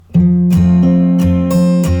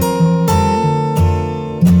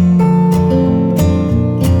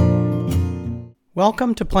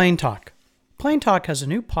Welcome to Plane Talk. Plane Talk has a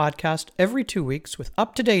new podcast every 2 weeks with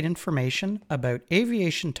up-to-date information about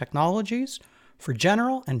aviation technologies for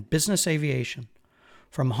general and business aviation.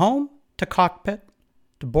 From home to cockpit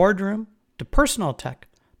to boardroom to personal tech,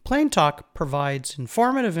 Plane Talk provides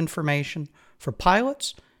informative information for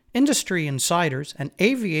pilots, industry insiders, and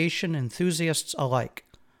aviation enthusiasts alike.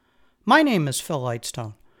 My name is Phil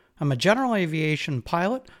Lightstone. I'm a general aviation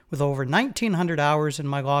pilot with over 1,900 hours in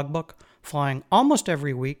my logbook, flying almost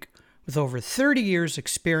every week with over 30 years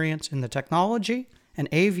experience in the technology and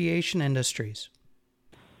aviation industries.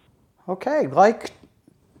 Okay, I'd like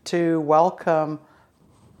to welcome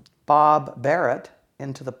Bob Barrett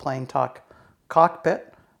into the Plane Talk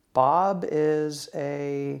cockpit. Bob is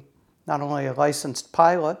not only a licensed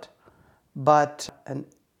pilot, but an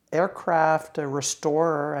aircraft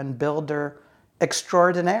restorer and builder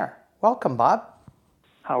extraordinaire. Welcome, Bob.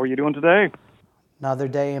 How are you doing today? Another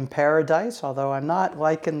day in paradise, although I'm not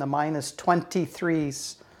liking the minus 23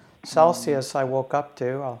 Celsius I woke up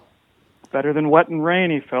to. Better than wet and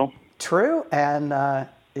rainy, Phil. True, and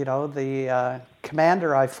the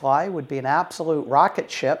commander I fly would be an absolute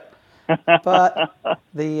rocket ship, but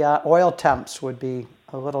the oil temps would be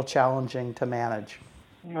a little challenging to manage.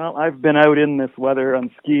 Well, I've been out in this weather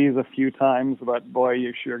on skis a few times, but boy,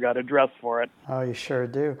 you sure got a dress for it. Oh, you sure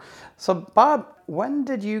do. So, Bob, when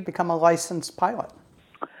did you become a licensed pilot?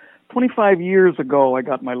 25 years ago, I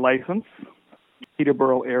got my license at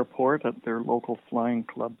Peterborough Airport at their local flying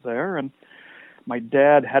club there, and my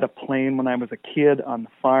dad had a plane when I was a kid on the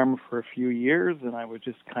farm for a few years, and I was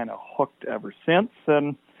just kind of hooked ever since,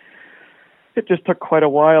 and it just took quite a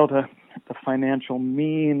while to get the financial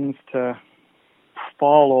means to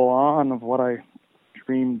follow on of what I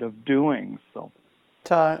dreamed of doing. So,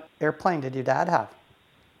 what airplane did your dad have?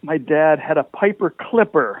 My dad had a Piper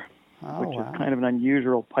Clipper, which wow. is kind of an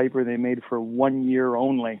unusual Piper they made for 1 year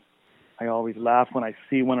only. I always laugh when I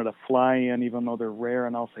see one at a fly-in, even though they're rare,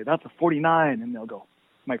 and I'll say, "That's a 49," and they'll go,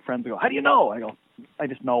 my friends will go, "How do you know?" I go, "I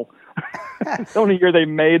just know." The only year they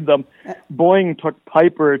made them, Boeing took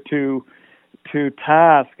Piper to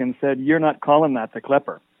task and said, "You're not calling that the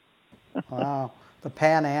Clipper." Wow. The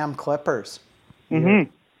Pan Am Clippers.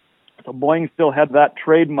 Mm-hmm. So Boeing still had that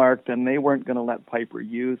trademarked, and they weren't going to let Piper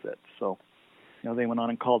use it. So, they went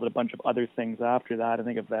on and called it a bunch of other things after that. I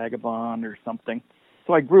think a Vagabond or something.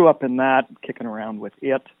 So I grew up in that, kicking around with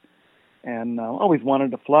it, and always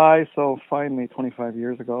wanted to fly. So finally, 25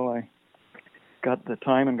 years ago, I got the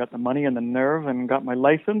time and got the money and the nerve and got my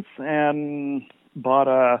license and bought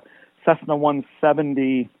a Cessna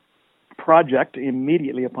 170 project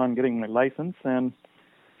immediately upon getting my license and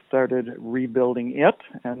started rebuilding it,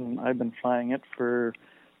 and I've been flying it for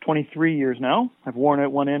 23 years now. I've worn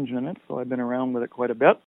out one engine in it, so I've been around with it quite a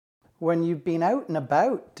bit. When you've been out and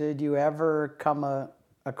about, did you ever come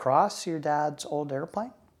across your dad's old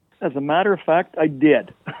airplane? As a matter of fact, I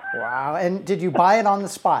did. Wow, and did you buy it on the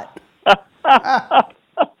spot?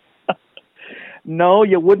 No,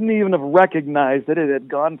 you wouldn't even have recognized it. It had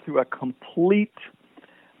gone through a complete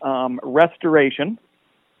restoration.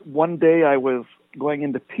 One day I was going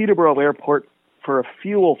into Peterborough Airport for a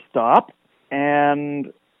fuel stop,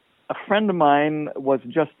 and a friend of mine was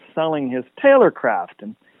just selling his Taylorcraft,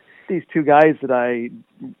 and these two guys that I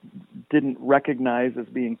didn't recognize as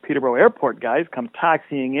being Peterborough Airport guys come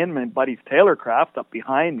taxiing in my buddy's Taylorcraft up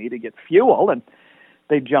behind me to get fuel, and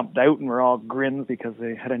they jumped out and were all grins because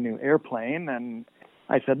they had a new airplane, and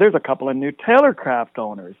I said, "There's a couple of new Taylorcraft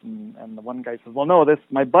owners." And the one guy says, "Well, no,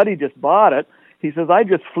 my buddy just bought it." He says, "I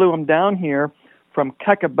just flew him down here from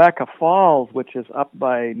Kekabeka Falls, which is up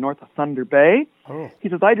by north of Thunder Bay." Oh. He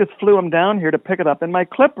says, "I just flew him down here to pick it up in my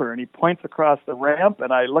Clipper." And he points across the ramp,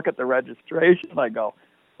 and I look at the registration, and I go,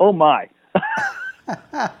 "Oh, my."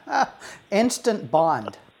 Instant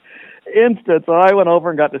bond. Instant. So I went over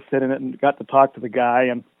and got to sit in it and got to talk to the guy,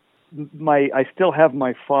 and I still have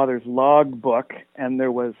my father's logbook, and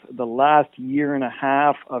there was the last year and a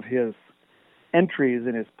half of his entries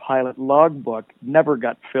in his pilot logbook never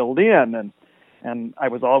got filled in, and I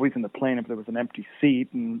was always in the plane if there was an empty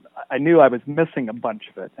seat, and I knew I was missing a bunch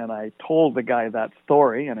of it, and I told the guy that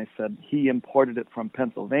story, and I said, he imported it from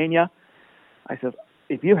Pennsylvania. I said,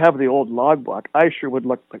 if you have the old logbook, I sure would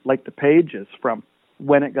look like the pages from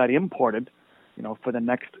when it got imported, for the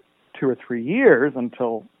next 2 or 3 years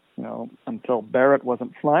until Barrett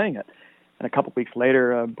wasn't flying it. And a couple of weeks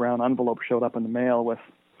later, a brown envelope showed up in the mail with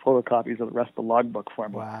photocopies of the rest of the logbook for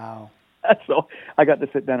me. Wow. So I got to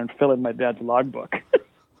sit down and fill in my dad's logbook.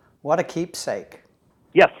 What a keepsake.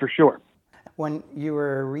 Yes, for sure. When you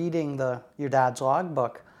were reading your dad's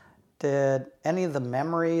logbook, Did any of the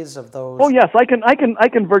memories of Oh those? yes, I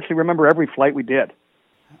can virtually remember every flight we did.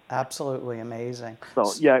 Absolutely amazing.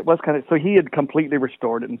 So yeah, it was kind of. So he had completely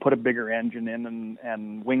restored it and put a bigger engine in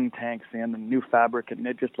and wing tanks in and new fabric, and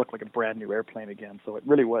it just looked like a brand new airplane again. So it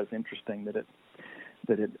really was interesting that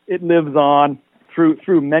it lives on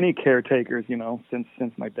through many caretakers.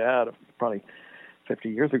 Since my dad, probably 50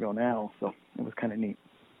 years ago now. So it was kind of neat.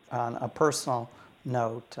 On a personal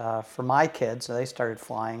note, for my kids, they started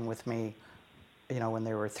flying with me, when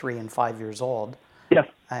they were 3 and 5 years old. Yes.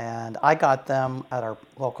 And I got them at our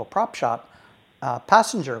local prop shop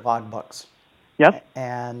passenger logbooks Yes.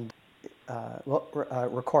 and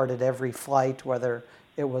recorded every flight, whether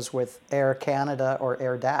it was with Air Canada or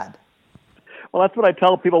Air Dad. Well, that's what I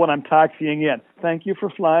tell people when I'm taxiing in. Thank you for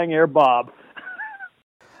flying Air Bob.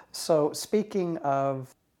 So speaking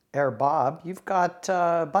of Air Bob, you've got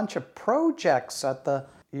a bunch of projects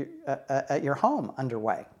at your home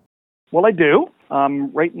underway. Well, I do.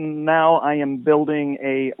 Right now, I am building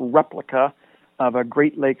a replica of a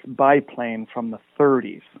Great Lakes biplane from the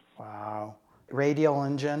 30s. Wow. Radial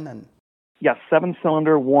engine and... Yes,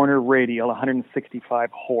 7-cylinder Warner radial,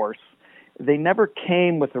 165 horse. They never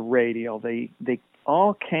came with a radial. They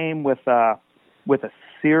all came with a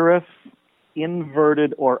Cirrus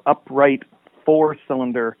inverted or upright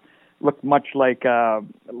 4-cylinder. Looked much like a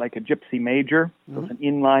Gypsy Major. Mm-hmm. It was an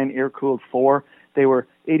inline air-cooled 4. They were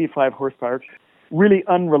 85 horsepower. Really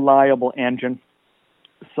unreliable engine.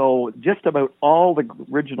 So just about all the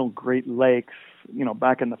original Great Lakes,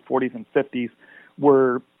 back in the 40s and 50s,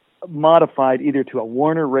 were modified either to a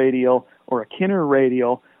Warner radial or a Kinner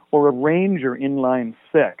radial or a Ranger inline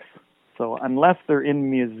 6. So unless they're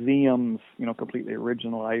in museums, completely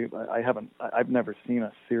original, I've never seen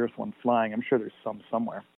a Cirrus one flying. I'm sure there's some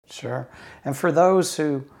somewhere. Sure. And for those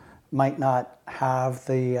who might not have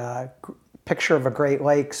the picture of a Great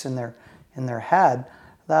Lakes in their head,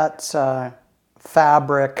 that's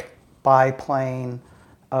fabric biplane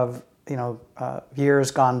of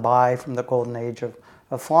years gone by from the golden age of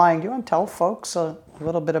flying. Do you want to tell folks a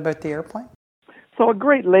little bit about the airplane? So a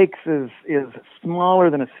Great Lakes is smaller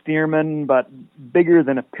than a Stearman, but bigger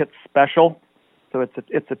than a Pitts Special. So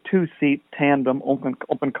it's a 2-seat tandem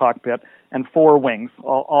open cockpit and 4 wings,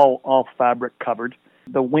 all fabric covered.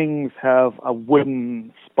 The wings have a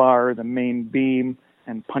wooden spar, the main beam,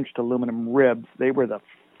 and punched aluminum ribs. They were the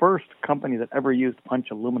first company that ever used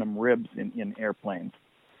punched aluminum ribs in airplanes.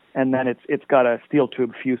 And then it's got a steel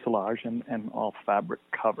tube fuselage and all fabric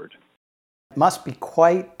covered. It must be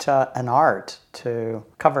quite an art to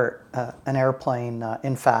cover an airplane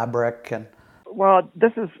in fabric. Well,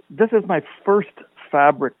 this is my first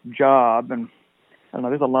fabric job, and I don't know.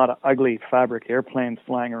 There's a lot of ugly fabric airplanes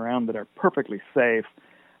flying around that are perfectly safe.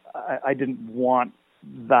 I didn't want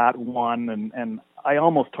that one, and I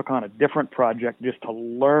almost took on a different project just to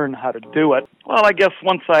learn how to do it. Well, I guess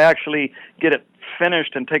once I actually get it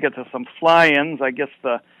finished and take it to some fly-ins, I guess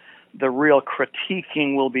the real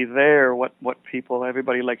critiquing will be there.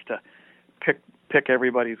 Everybody likes to pick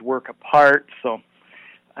everybody's work apart. So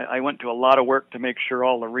I went to a lot of work to make sure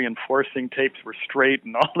all the reinforcing tapes were straight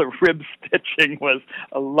and all the rib stitching was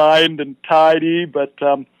aligned and tidy. But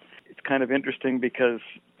it's kind of interesting because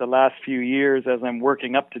the last few years, as I'm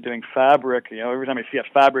working up to doing fabric, every time I see a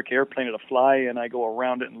fabric airplane at a fly-in, I go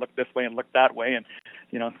around it and look this way and look that way, and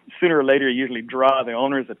sooner or later, you usually draw the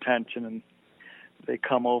owner's attention, and they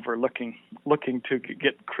come over looking to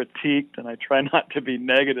get critiqued, and I try not to be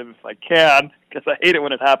negative if I can, because I hate it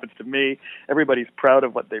when it happens to me. Everybody's proud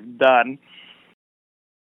of what they've done.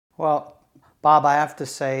 Well, Bob, I have to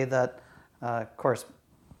say that, of course,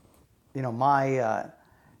 my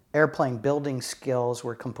airplane building skills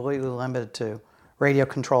were completely limited to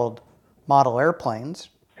radio-controlled model airplanes.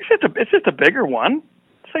 It's just a bigger one.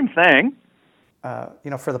 Same thing.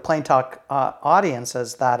 For the Plane Talk audience,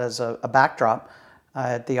 as a backdrop, I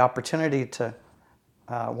had the opportunity to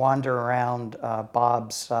wander around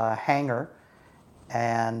Bob's hangar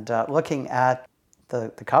and looking at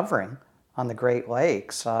the covering on the Great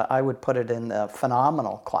Lakes. I would put it in the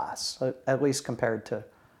phenomenal class, at least compared to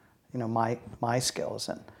my skills,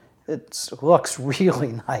 and it looks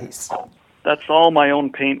really nice. That's all my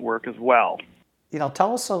own paint work as well.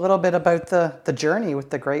 Tell us a little bit about the journey with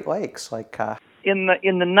the Great Lakes. In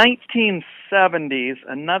the 1970s,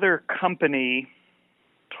 another company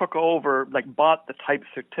took over, bought the type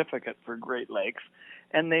certificate for Great Lakes,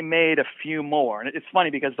 and they made a few more. And it's funny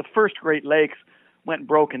because the first Great Lakes went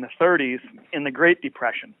broke in the 30s in the Great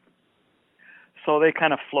Depression. So they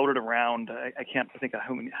kind of floated around. I can't think of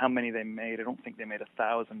how many they made. I don't think they made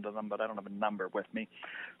 1,000 of them, but I don't have a number with me.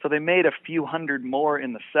 So they made a few hundred more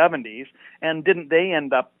in the 70s, and didn't they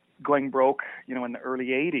end up going broke, in the early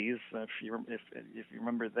 '80s. If you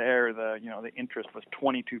remember there, the interest was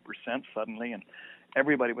 22% suddenly, and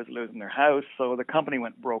everybody was losing their house. So the company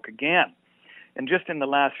went broke again. And just in the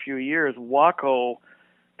last few years, Waco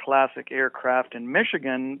Classic Aircraft in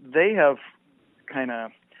Michigan, they have kind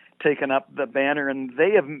of taken up the banner, and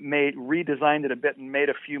they have redesigned it a bit and made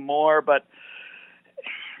a few more. But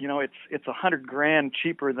it's $100,000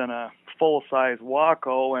 cheaper than a full-size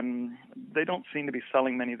Waco, and they don't seem to be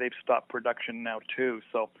selling many. They've stopped production now too.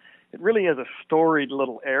 So it really is a storied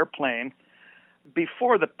little airplane.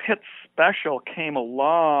 Before the Pitts Special came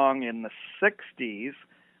along in the '60s,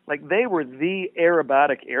 like they were the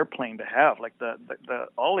aerobatic airplane to have. Like the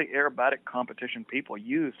all the aerobatic competition people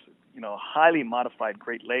use, highly modified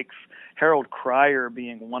Great Lakes. Harold Cryer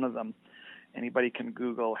being one of them. Anybody can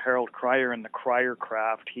Google Harold Cryer and the Cryer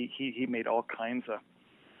craft. He made all kinds of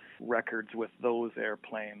records with those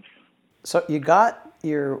airplanes. So you got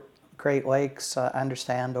your Great Lakes, I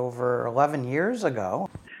understand, over 11 years ago.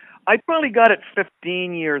 I probably got it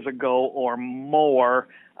 15 years ago or more.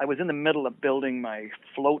 I was in the middle of building my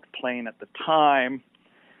float plane at the time.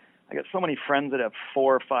 I got so many friends that have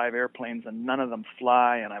 4 or 5 airplanes and none of them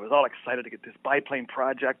fly, and I was all excited to get this biplane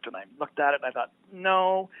project, and I looked at it and I thought,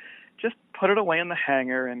 no, just put it away in the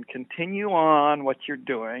hangar and continue on what you're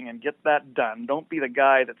doing and get that done. Don't be the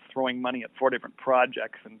guy that's throwing money at 4 different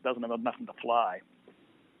projects and doesn't have nothing to fly.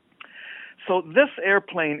 So this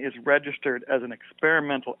airplane is registered as an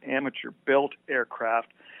experimental amateur-built aircraft.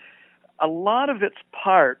 A lot of its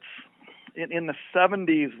parts, in the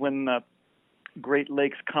 70s when the Great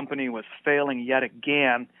Lakes Company was failing yet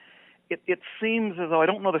again, it seems as though, I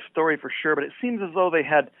don't know the story for sure, but it seems as though they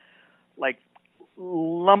had like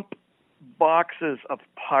lump boxes of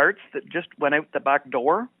parts that just went out the back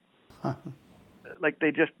door. Like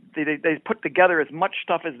they put together as much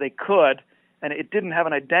stuff as they could, and it didn't have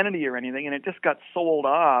an identity or anything, and it just got sold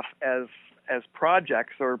off as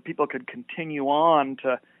projects, or people could continue on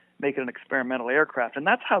to make it an experimental aircraft. And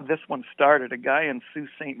that's how this one started. A guy in Sault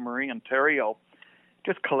Ste. Marie, Ontario,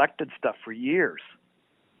 just collected stuff for years.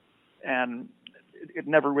 And it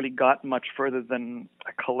never really got much further than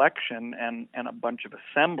a collection and a bunch of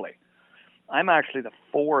assembly. I'm actually the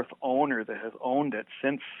 4th owner that has owned it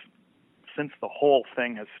since the whole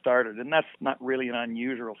thing has started. And that's not really an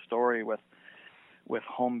unusual story with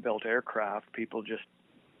home-built aircraft. People just,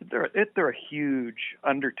 they're a huge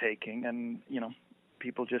undertaking, and,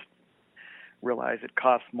 people just realize it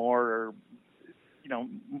costs more, or,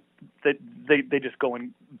 they just go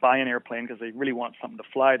and buy an airplane because they really want something to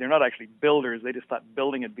fly. They're not actually builders. They just thought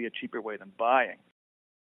building it'd be a cheaper way than buying.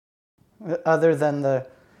 Other than the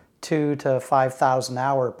 2,000 to 5,000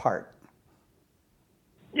 hour part.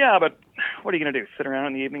 Yeah, but what are you going to do? Sit around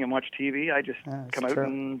in the evening and watch TV? I just come out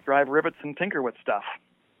and drive rivets and tinker with stuff.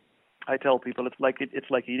 I tell people it's like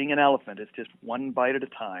eating an elephant. It's just one bite at a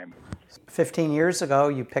time. 15 years ago,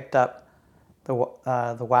 you picked up the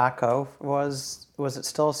Waco. Was it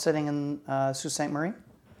still sitting in Sault Ste. Marie?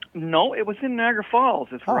 No, it was in Niagara Falls.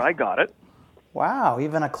 Is where I got it. Wow,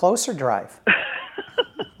 even a closer drive.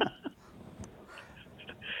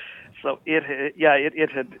 So it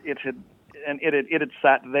had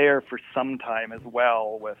sat there for some time as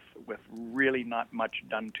well, with really not much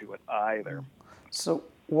done to it either. So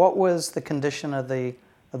what was the condition of the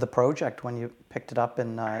project when you picked it up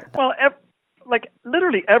in? Well,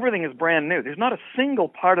 literally everything is brand new. There's not a single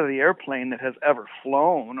part of the airplane that has ever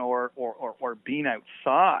flown or been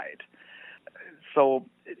outside. So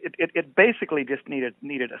it basically just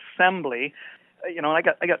needed assembly. I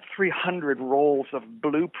got 300 rolls of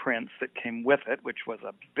blueprints that came with it, which was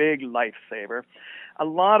a big lifesaver. A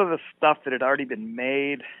lot of the stuff that had already been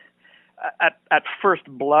made, at first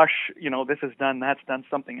blush, this is done, that's done,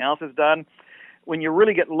 something else is done. When you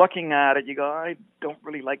really get looking at it, you go, I don't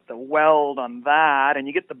really like the weld on that. And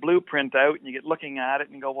you get the blueprint out and you get looking at it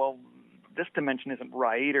and you go, well, this dimension isn't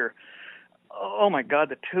right. Or, oh my God,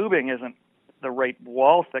 the tubing isn't the right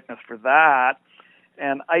wall thickness for that.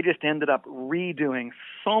 And I just ended up redoing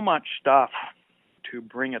so much stuff to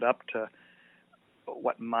bring it up to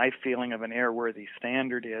what my feeling of an airworthy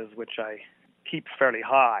standard is, which I keep fairly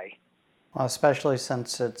high. Well, especially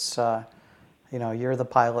since it's, you're the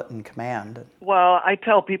pilot in command. Well, I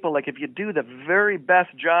tell people, if you do the very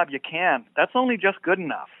best job you can, that's only just good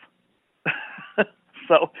enough.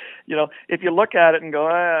 So, if you look at it and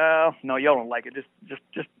go, no, you don't like it,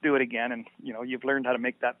 just do it again, and you've learned how to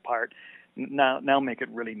make that part. Now make it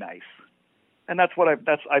really nice. And that's what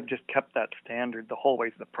I've just kept that standard the whole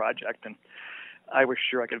way through the project. And I was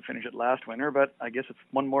sure I could finish it last winter, but I guess it's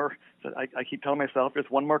one more. I keep telling myself there's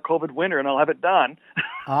one more COVID winter and I'll have it done.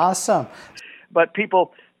 Awesome. But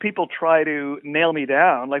people people try to nail me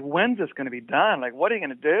down, like, when's this going to be done? Like, what are you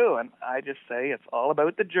going to do? And I just say it's all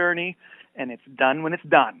about the journey, and it's done when it's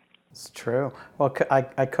done. It's true. Well,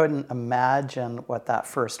 I couldn't imagine what that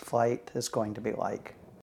first flight is going to be like.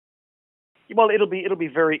 Well, it'll be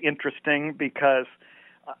very interesting because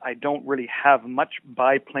I don't really have much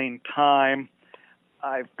biplane time.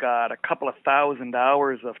 I've got a couple of 1,000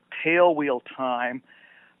 hours of tailwheel time,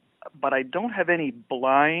 but I don't have any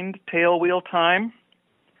blind tailwheel time.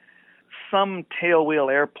 Some tailwheel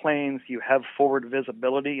airplanes you have forward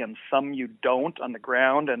visibility, and some you don't on the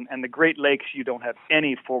ground, and the Great Lakes you don't have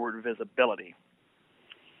any forward visibility.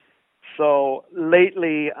 So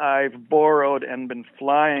lately I've borrowed and been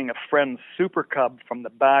flying a friend's Super Cub from the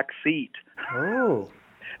back seat. Oh.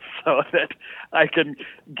 So that I can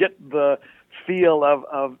get the feel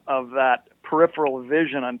of that peripheral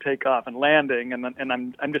vision on takeoff and landing, and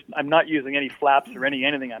I'm not using any flaps or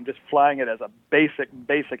anything. I'm just flying it as a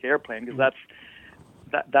basic airplane, because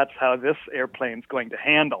that's how this airplane's going to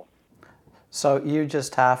handle. So you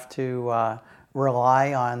just have to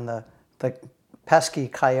rely on the pesky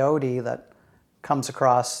coyote that comes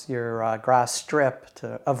across your grass strip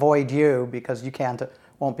to avoid you, because you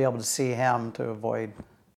won't be able to see him to avoid.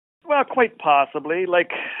 Well, quite possibly.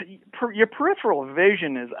 Like, your peripheral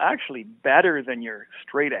vision is actually better than your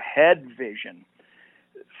straight ahead vision.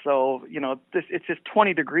 So, it's just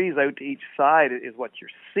 20 degrees out to each side is what you're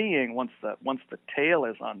seeing once the tail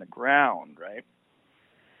is on the ground, right?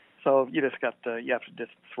 So you have to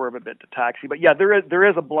just swerve a bit to taxi. But yeah, there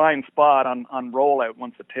is a blind spot on rollout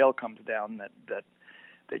once the tail comes down that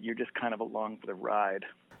you're just kind of along for the ride.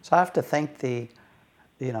 So I have to think the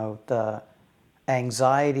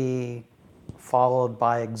anxiety followed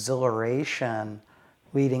by exhilaration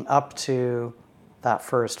leading up to that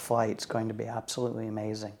first flight is going to be absolutely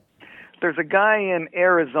amazing. There's a guy in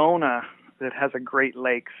Arizona that has a Great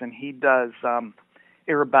Lakes, and he does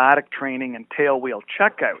aerobatic training and tailwheel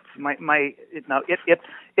checkouts.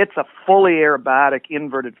 It's a fully aerobatic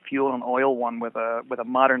inverted fuel and oil one with a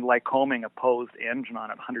modern Lycoming opposed engine on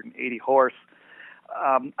it, 180 horse.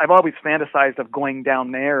 I've always fantasized of going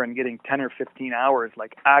down there and getting 10 or 15 hours,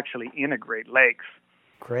 like actually in a Great Lakes.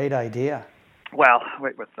 Great idea. Well,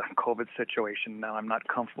 with the COVID situation now, I'm not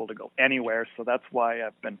comfortable to go anywhere, so that's why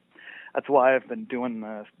I've been doing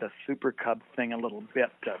the Super Cub thing a little bit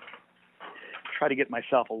to try to get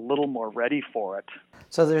myself a little more ready for it.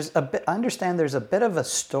 So I understand there's a bit of a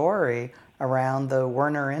story around the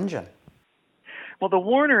Werner engine. Well, the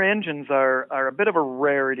Werner engines are a bit of a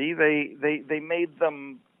rarity. They made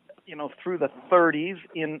them, through the 30s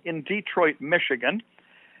in Detroit, Michigan.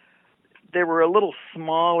 They were a little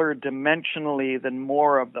smaller dimensionally than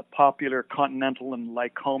more of the popular Continental and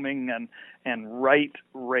Lycoming and Wright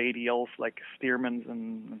radials like Stearman's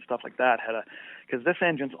and stuff like that because this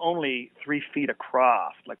engine's only 3 feet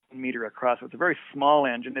across, like 1 meter across. So it's a very small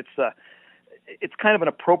engine. It's kind of an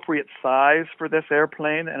appropriate size for this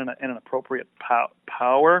airplane and an appropriate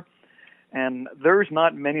power. And there's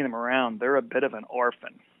not many of them around. They're a bit of an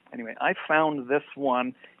orphan. Anyway, I found this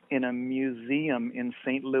one in a museum in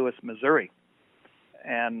St. Louis, Missouri.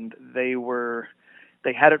 And they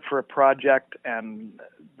had it for a project, and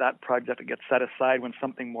that project would get set aside when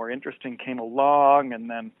something more interesting came along, and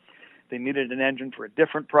then they needed an engine for a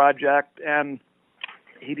different project, and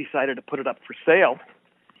he decided to put it up for sale.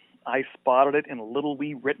 I spotted it in a little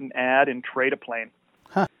wee written ad in Trade-A-Plane.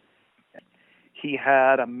 Huh. He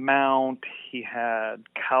had a mount, he had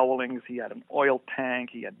cowlings, he had an oil tank,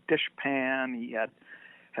 he had dish pan, he had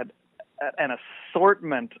an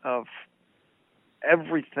assortment of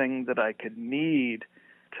everything that I could need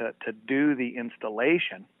to do the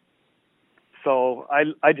installation. So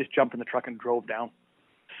I just jumped in the truck and drove down,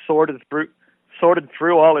 sorted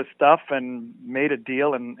through all his stuff and made a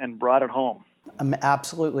deal and brought it home.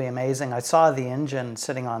 Absolutely amazing. I saw the engine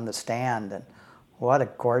sitting on the stand, and what a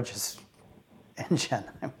gorgeous engine.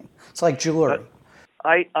 I mean, it's like jewelry.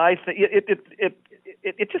 I think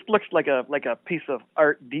it just looks like a piece of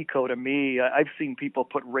Art Deco to me. I've seen people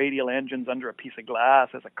put radial engines under a piece of glass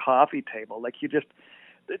as a coffee table. Like,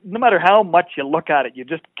 no matter how much you look at it, you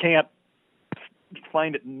just can't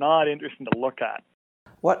find it not interesting to look at.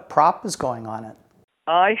 What prop is going on it?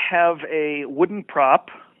 I have a wooden prop.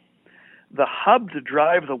 The hub to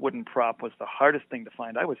drive the wooden prop was the hardest thing to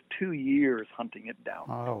find. I was 2 years hunting it down.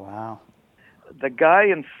 Oh, wow. The guy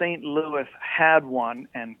in St. Louis had one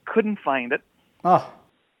and couldn't find it. Oh.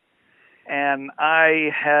 And I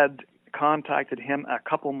had contacted him a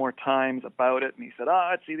couple more times about it, and he said,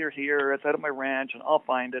 it's either here or it's out at my ranch, and I'll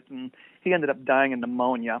find it. And he ended up dying of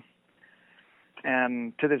pneumonia.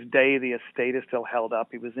 And to this day, the estate is still held up.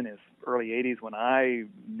 He was in his early 80s when I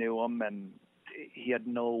knew him, and he had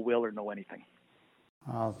no will or no anything.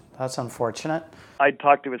 Oh, that's unfortunate. I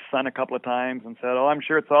talked to his son a couple of times and said, "Oh, I'm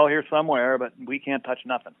sure it's all here somewhere, but we can't touch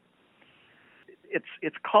nothing."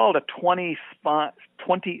 It's called a 20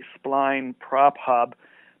 spline prop hub.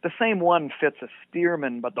 The same one fits a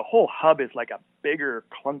Stearman, but the whole hub is like a bigger,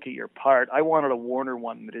 clunkier part. I wanted a Warner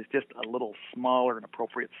one that is just a little smaller and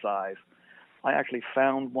appropriate size. I actually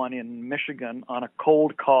found one in Michigan on a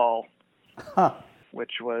cold call,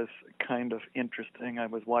 which was kind of interesting. I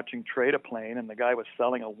was watching Trade a Plane, and the guy was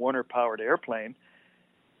selling a Warner-powered airplane,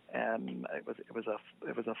 and it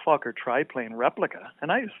was a Fokker triplane replica.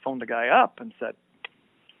 And I just phoned the guy up and said,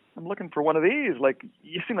 "I'm looking for one of these. Like,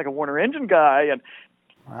 you seem like a Warner engine guy." And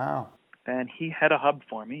wow. And he had a hub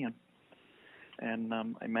for me, and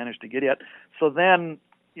I managed to get it. So then,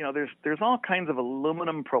 there's all kinds of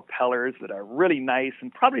aluminum propellers that are really nice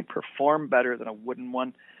and probably perform better than a wooden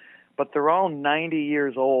one, but they're all 90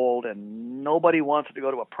 years old, and nobody wants to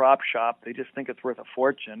go to a prop shop. They just think it's worth a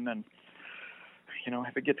fortune, and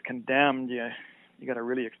if it gets condemned, you got a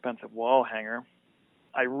really expensive wall hanger.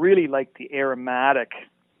 I really like the Aeromatic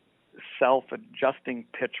self-adjusting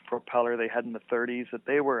pitch propeller they had in the 30s. That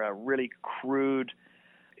they were a really crude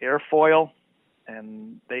airfoil,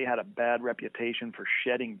 and they had a bad reputation for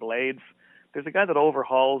shedding blades. There's a guy that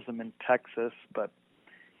overhauls them in Texas, but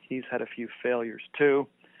he's had a few failures too.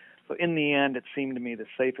 So in the end, it seemed to me the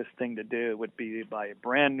safest thing to do would be to buy a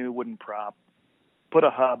brand new wooden prop, put a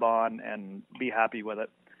hub on, and be happy with it,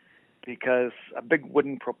 because a big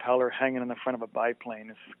wooden propeller hanging in the front of a biplane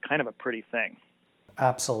is kind of a pretty thing.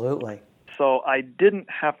 Absolutely. So I didn't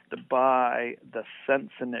have to buy the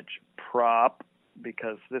Sensenich prop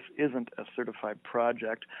because this isn't a certified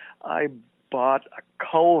project. I bought a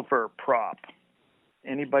Culver prop.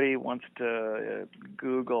 Anybody wants to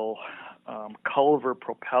Google Culver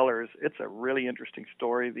propellers, it's a really interesting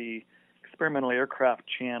story. The Experimental Aircraft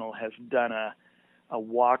Channel has done a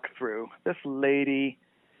walkthrough. This lady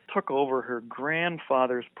took over her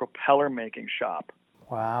grandfather's propeller making shop.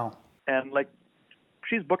 Wow. And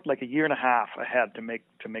she's booked like a year and a half ahead to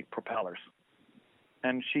make propellers.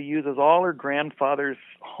 And she uses all her grandfather's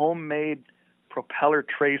homemade propeller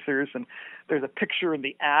tracers, and there's a picture in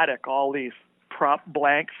the attic, all these prop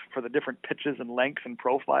blanks for the different pitches and lengths and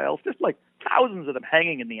profiles, just like thousands of them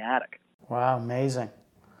hanging in the attic. Wow, amazing.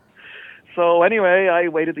 So anyway, I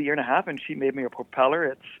waited a year and a half, and she made me a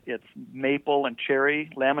propeller. It's maple and cherry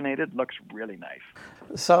laminated, looks really nice.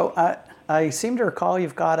 So I seem to recall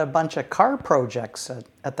you've got a bunch of car projects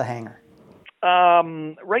at the hangar.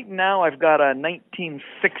 Right now I've got a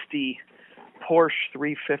 1960 Porsche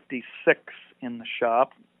 356 in the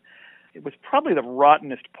shop. It was probably the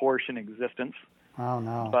rottenest Porsche in existence. Oh,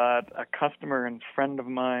 no. But a customer and friend of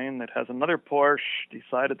mine that has another Porsche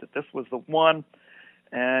decided that this was the one,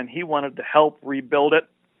 and he wanted to help rebuild it.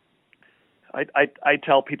 I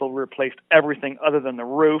tell people we replaced everything other than the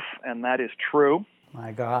roof, and that is true.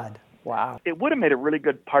 My God. Wow. It would have made a really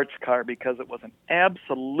good parts car because it was an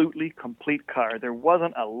absolutely complete car. There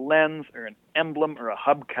wasn't a lens or an emblem or a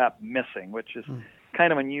hubcap missing, which is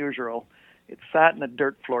kind of unusual. It sat in a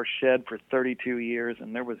dirt floor shed for 32 years,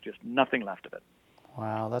 and there was just nothing left of it.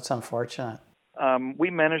 Wow, that's unfortunate. We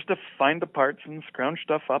managed to find the parts and scrounge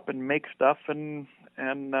stuff up and make stuff, and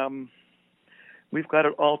we've got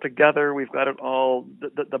it all together. We've got it all,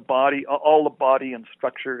 the body, all the body and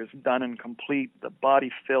structure is done and complete. The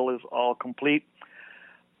body fill is all complete.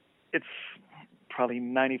 It's probably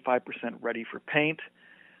 95% ready for paint.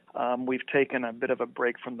 We've taken a bit of a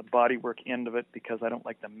break from the bodywork end of it because I don't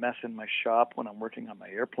like the mess in my shop when I'm working on my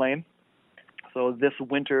airplane. So this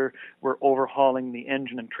winter, we're overhauling the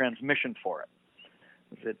engine and transmission for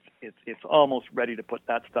it. It's almost ready to put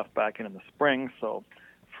that stuff back in the spring. So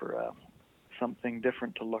for something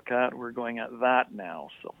different to look at, we're going at that now.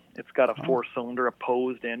 So it's got a four-cylinder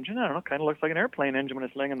opposed engine. I don't know, kind of looks like an airplane engine when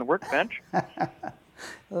it's laying on the workbench.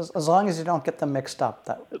 As long as you don't get them mixed up.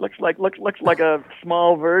 It looks like a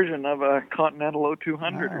small version of a Continental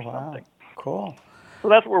O200 or something. Wow. Cool. So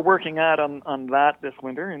that's what we're working at on that this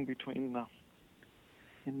winter in between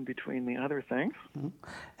the other things.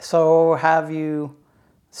 So have you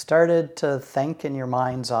started to think in your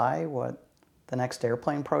mind's eye what the next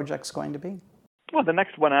airplane project's going to be? Well, the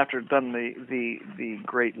next one after done the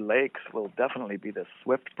Great Lakes will definitely be the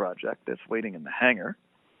Swift project that's waiting in the hangar.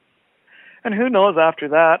 And who knows after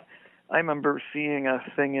that? I remember seeing a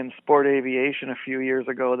thing in Sport Aviation a few years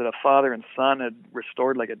ago that a father and son had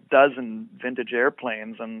restored like a dozen vintage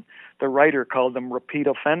airplanes, and the writer called them repeat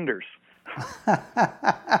offenders.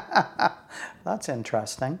 That's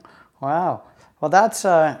interesting. Wow. Well, that's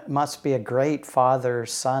must be a great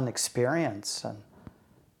father-son experience. And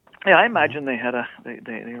Yeah, I imagine they had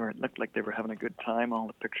looked like they were having a good time, all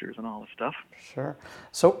the pictures and all the stuff. sure.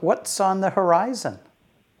 So what's on the horizon?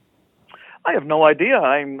 I have no idea.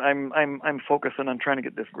 I'm focusing on trying to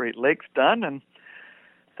get this Great Lakes done, and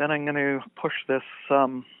then I'm going to push this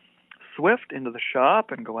Swift into the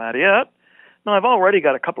shop and go at it. Now, I've already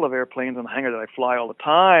got a couple of airplanes in the hangar that I fly all the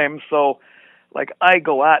time, so like I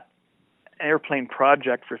go at an airplane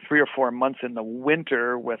project for 3 or 4 months in the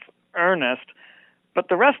winter with earnest, but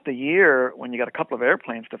the rest of the year, when you got a couple of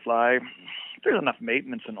airplanes to fly, there's enough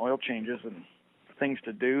maintenance and oil changes and things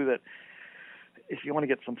to do that if you want to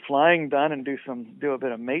get some flying done and do a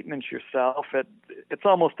bit of maintenance yourself, it's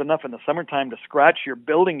almost enough in the summertime to scratch your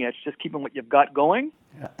building itch, just keeping what you've got going.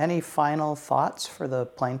 Any final thoughts for the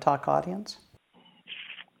Plane Talk audience?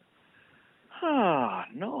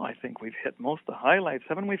 No, I think we've hit most of the highlights,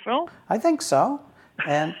 haven't we, Phil? I think so.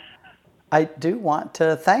 And I do want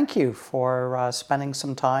to thank you for spending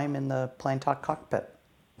some time in the Plane Talk cockpit.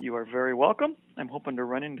 You are very welcome. I'm hoping to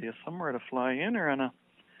run into you somewhere to fly in or on a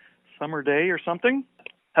summer day or something.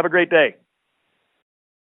 Have a great day.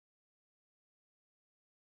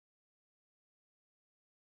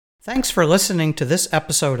 Thanks for listening to this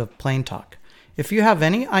episode of Plane Talk. If you have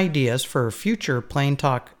any ideas for a future Plane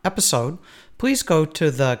Talk episode, please go to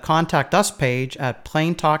the Contact Us page at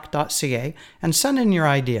planetalk.ca and send in your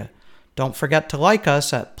idea. Don't forget to like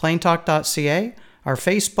us at planetalk.ca, our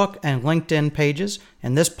Facebook and LinkedIn pages,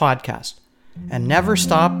 and this podcast. And never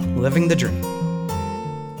stop living the dream.